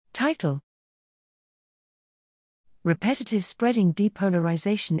Title: Repetitive spreading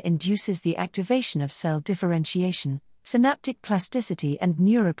depolarization induces the activation of cell differentiation, synaptic plasticity and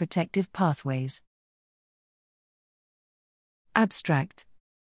neuroprotective pathways. Abstract: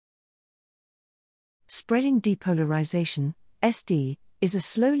 Spreading depolarization, SD, is a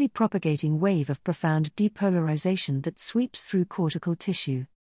slowly propagating wave of profound depolarization that sweeps through cortical tissue.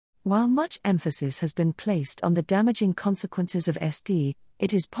 While much emphasis has been placed on the damaging consequences of SD,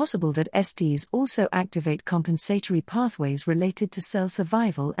 it is possible that SDs also activate compensatory pathways related to cell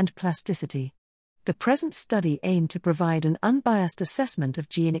survival and plasticity. The present study aimed to provide an unbiased assessment of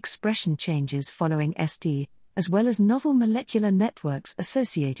gene expression changes following SD, as well as novel molecular networks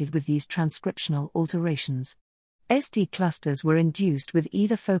associated with these transcriptional alterations. SD clusters were induced with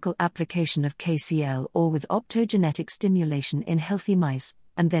either focal application of KCl or with optogenetic stimulation in healthy mice,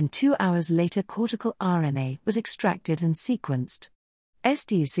 and then 2 hours later cortical RNA was extracted and sequenced.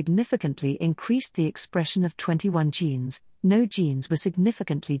 SD significantly increased the expression of 21 genes, no genes were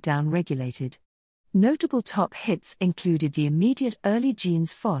significantly downregulated. Notable top hits included the immediate early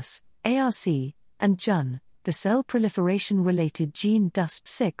genes FOS, ARC, and JUN, the cell proliferation-related gene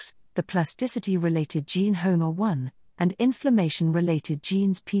DUSP6, the plasticity-related gene HOMA1, and inflammation-related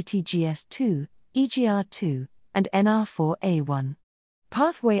genes PTGS2, EGR2, and NR4A1.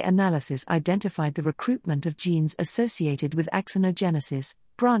 Pathway analysis identified the recruitment of genes associated with axonogenesis,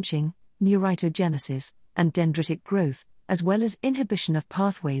 branching, neuritogenesis, and dendritic growth, as well as inhibition of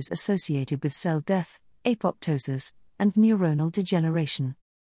pathways associated with cell death, apoptosis, and neuronal degeneration.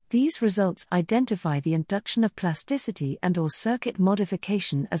 These results identify the induction of plasticity and/or circuit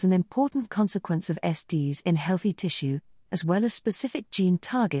modification as an important consequence of SDs in healthy tissue, as well as specific gene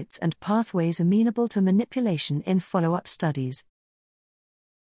targets and pathways amenable to manipulation in follow-up studies.